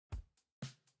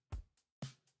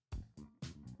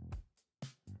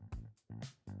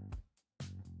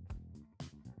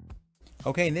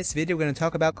Okay, in this video we're going to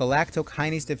talk about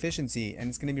galactokinase deficiency, and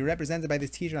it's going to be represented by this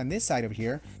teacher on this side over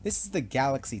here. This is the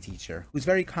Galaxy teacher, who's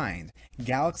very kind.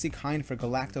 Galaxy kind for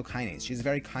galactokinase. She's a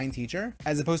very kind teacher,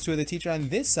 as opposed to the teacher on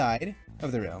this side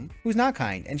of the room, who's not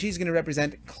kind, and she's going to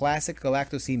represent classic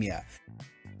galactosemia.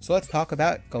 So let's talk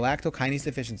about galactokinase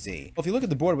deficiency. Well, if you look at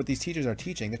the board, what these teachers are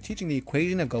teaching, they're teaching the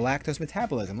equation of galactose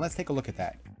metabolism. Let's take a look at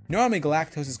that. Normally,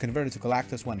 galactose is converted to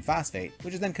galactose 1-phosphate,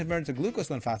 which is then converted to glucose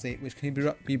 1-phosphate, which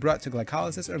can be brought to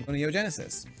glycolysis or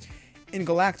goniogenesis. In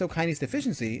galactokinase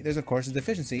deficiency, there's of course a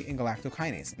deficiency in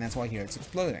galactokinase, and that's why here it's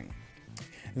exploding.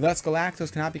 Thus,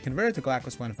 galactose cannot be converted to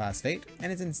glucose 1-phosphate,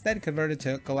 and is instead converted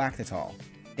to galactitol.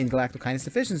 In galactokinase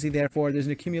deficiency, therefore, there's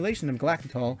an accumulation of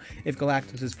galactitol if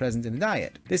galactose is present in the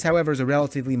diet. This, however, is a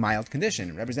relatively mild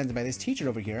condition, represented by this teacher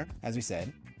over here, as we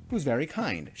said, who's very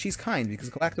kind. She's kind because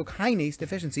galactokinase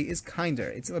deficiency is kinder.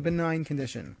 It's a benign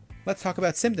condition. Let's talk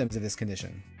about symptoms of this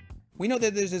condition. We know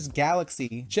that there's this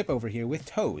galaxy chip over here with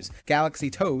toes. Galaxy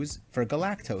toes for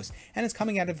galactose, and it's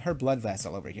coming out of her blood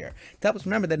vessel over here. To help us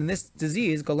remember that in this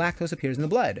disease, galactose appears in the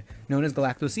blood, known as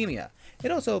galactosemia. It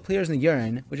also appears in the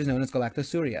urine, which is known as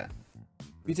galactosuria.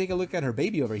 If you take a look at her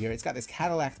baby over here, it's got this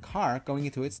Cadillac car going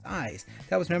into its eyes. To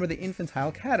help us remember the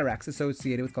infantile cataracts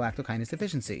associated with galactokinase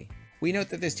deficiency. We note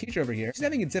that this teacher over here, she's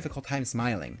having a difficult time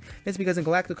smiling. It's because in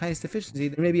galactokinase deficiency,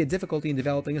 there may be a difficulty in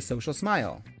developing a social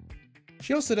smile.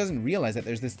 She also doesn't realize that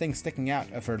there's this thing sticking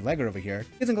out of her leg over here,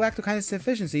 because in galactokinase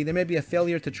deficiency, there may be a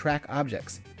failure to track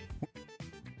objects.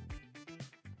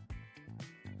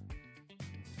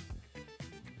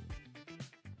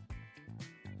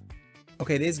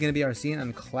 Okay, this is going to be our scene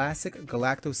on classic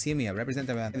galactosemia,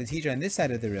 represented by the teacher on this side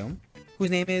of the room,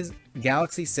 whose name is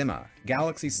Galactosemia.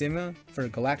 Galactosemia for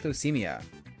galactosemia.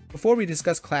 Before we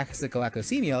discuss classic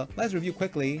galactosemia, let's review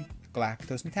quickly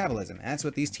galactose metabolism. And that's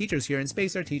what these teachers here in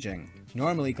space are teaching.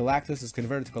 Normally, galactose is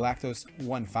converted to galactose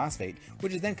 1-phosphate,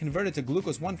 which is then converted to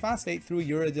glucose 1-phosphate through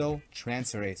uridyl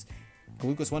transferase.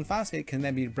 Glucose 1-phosphate can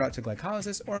then be brought to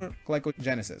glycolysis or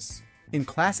glycogenesis. In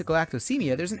classic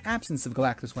galactosemia, there's an absence of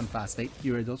galactose 1-phosphate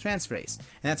uridyl transferase,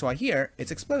 and that's why here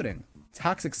it's exploding.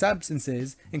 Toxic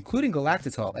substances, including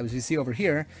galactitol, as we see over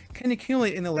here, can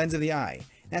accumulate in the lens of the eye.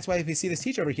 That's why if we see this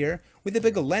teacher over here with a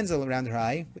big lens around her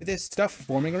eye, with this stuff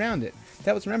forming around it.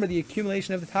 That was remember the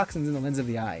accumulation of the toxins in the lens of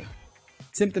the eye.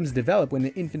 Symptoms develop when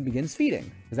the infant begins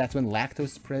feeding, because that's when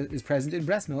lactose is present in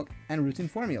breast milk and routine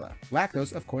formula.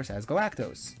 Lactose, of course, has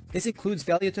galactose. This includes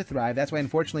failure to thrive. That's why,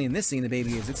 unfortunately, in this scene, the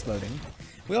baby is exploding.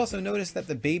 We also notice that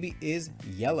the baby is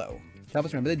yellow. Help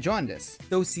us remember the jaundice,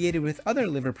 associated with other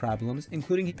liver problems,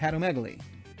 including hepatomegaly.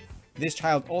 This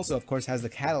child also, of course, has the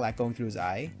Cadillac going through his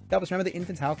eye. Help us remember the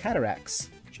infantile cataracts.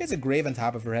 She has a grave on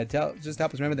top of her head. Just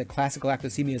help us remember that classic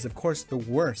galactosemia is, of course, the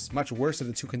worst, much worse of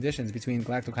the two conditions between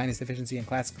galactokinase deficiency and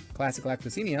classic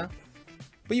galactosemia.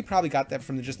 But you probably got that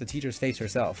from just the teacher's face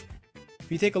herself.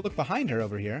 If you take a look behind her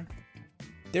over here,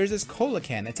 there's this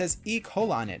coelacan that says E.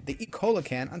 coli on it. The E.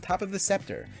 coelacan on top of the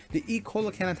scepter. The E.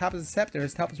 coelacan on top of the scepter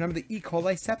is to help us remember the E.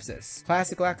 coli sepsis.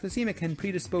 Classic galactosemia can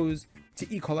predispose to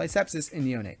E. coli sepsis in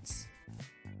neonates.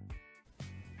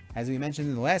 As we mentioned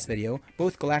in the last video,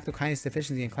 both galactokinase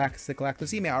deficiency and classic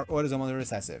galactosemia are autosomal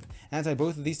recessive, and that's why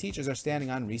both of these teachers are standing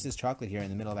on Reese's chocolate here in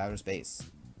the middle of outer space.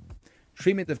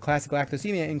 Treatment of classic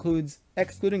galactosemia includes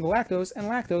excluding galactose and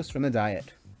lactose from the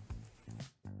diet.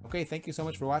 Okay, thank you so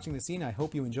much for watching the scene. I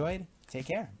hope you enjoyed. Take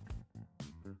care.